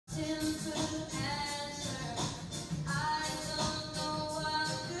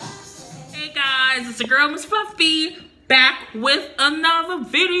guys, it's your girl Miss Fluffy, back with another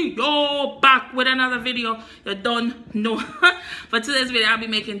video. You don't know. For today's video, I'll be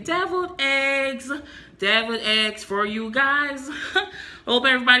making deviled eggs for you guys. Hope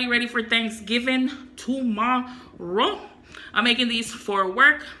everybody ready for Thanksgiving tomorrow. I'm making these for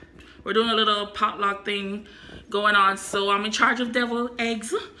work. We're doing a little potluck thing going on, so I'm in charge of deviled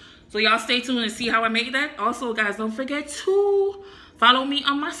eggs. So y'all stay tuned and see how I make that. Also, guys, don't forget to follow me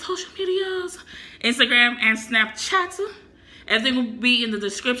on my social medias, Instagram and Snapchat. Everything will be in the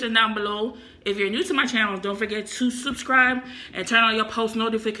description down below. If you're new to my channel, don't forget to subscribe and turn on your post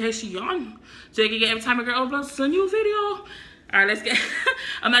notification so you can get every time a girl uploads a new video. All right, let's get,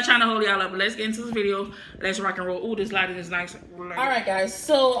 I'm not trying to hold y'all up, but let's get into this video. Let's rock and roll. Ooh, this lighting is nice. All right, guys,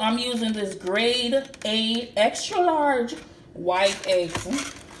 so I'm using this grade A extra large white eggs.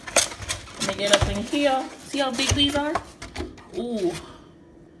 Let me get up in here. See how big these are? Ooh,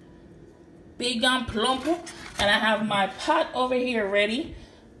 big and plump. And I have my pot over here ready.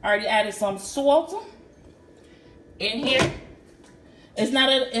 I already added some salt in here. It's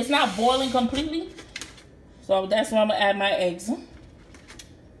not boiling completely, so that's where I'm gonna add my eggs. And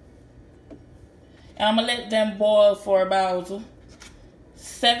I'm gonna let them boil for about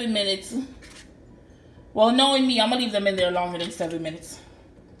 7 minutes. Well, knowing me, I'm gonna leave them in there longer than 7 minutes.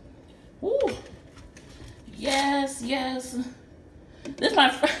 Ooh, yes. This is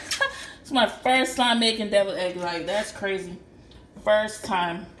my it's my first time making deviled eggs. Like, that's crazy. First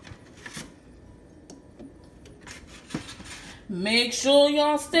time. Make sure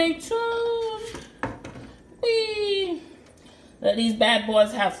y'all stay tuned. Whee! Let these bad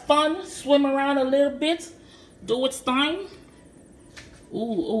boys have fun. Swim around a little bit. Do its thing.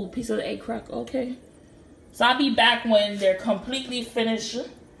 Ooh, piece of the egg crack. Okay. So I'll be back when they're completely finished.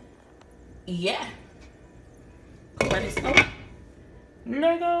 Yeah.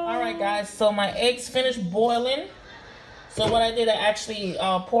 Lego. Alright, guys, so my eggs finished boiling. So what I did, I actually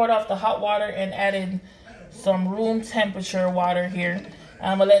poured off the hot water and added some room temperature water here.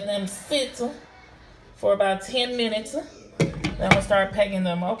 I'm gonna let them sit for about 10 minutes. Then I'm gonna start pegging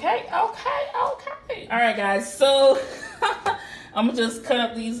them. Okay. Alright, guys, so I'm gonna just cut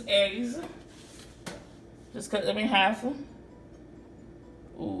up these eggs. Just cut them in half.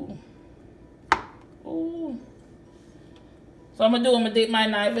 Ooh. So I'm gonna dip my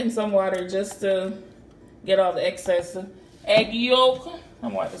knife in some water just to get all the excess egg yolk. I'm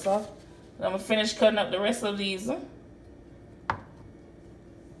gonna wipe this off. And I'm gonna finish cutting up the rest of these.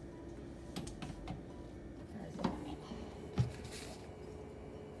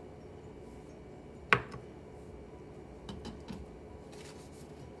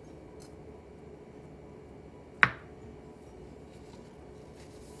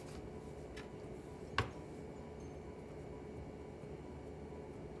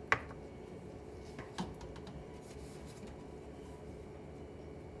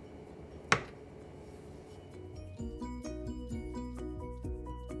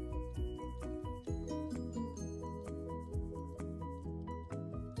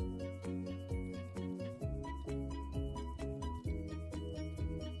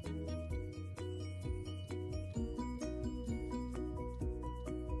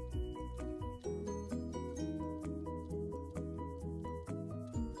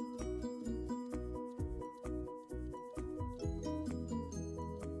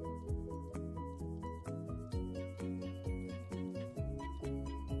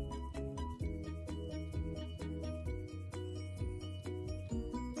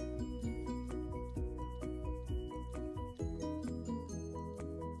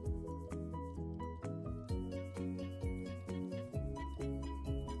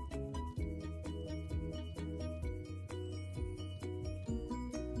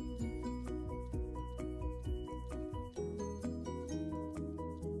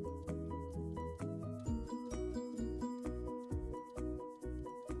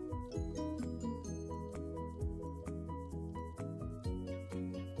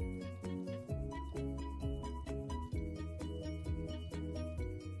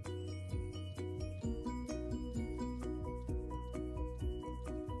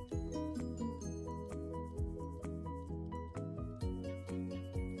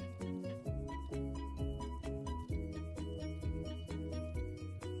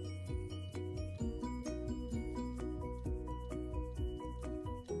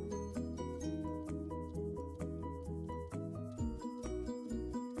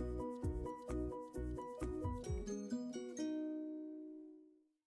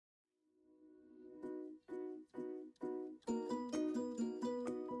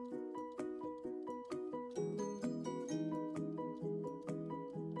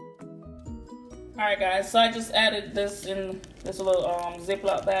 Alright guys, so I just added this in this little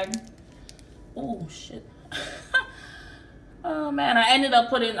Ziploc bag. Oh shit. Oh man, I ended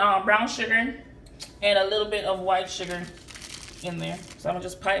up putting brown sugar and a little bit of white sugar in there. So I'm gonna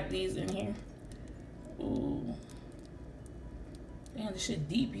just pipe these in here. Ooh. Damn, this shit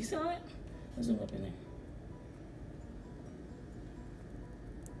deep. You see that? Let's zoom up in there.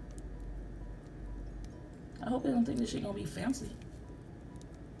 I hope they don't think this shit gonna be fancy.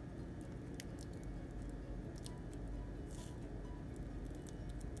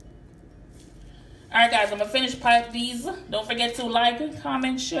 Alright guys, I'm gonna finish pipe these. Don't forget to like,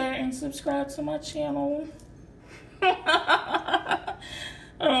 comment, share, and subscribe to my channel.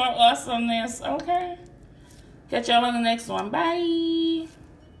 Awesomeness, okay? Catch y'all on the next one. Bye.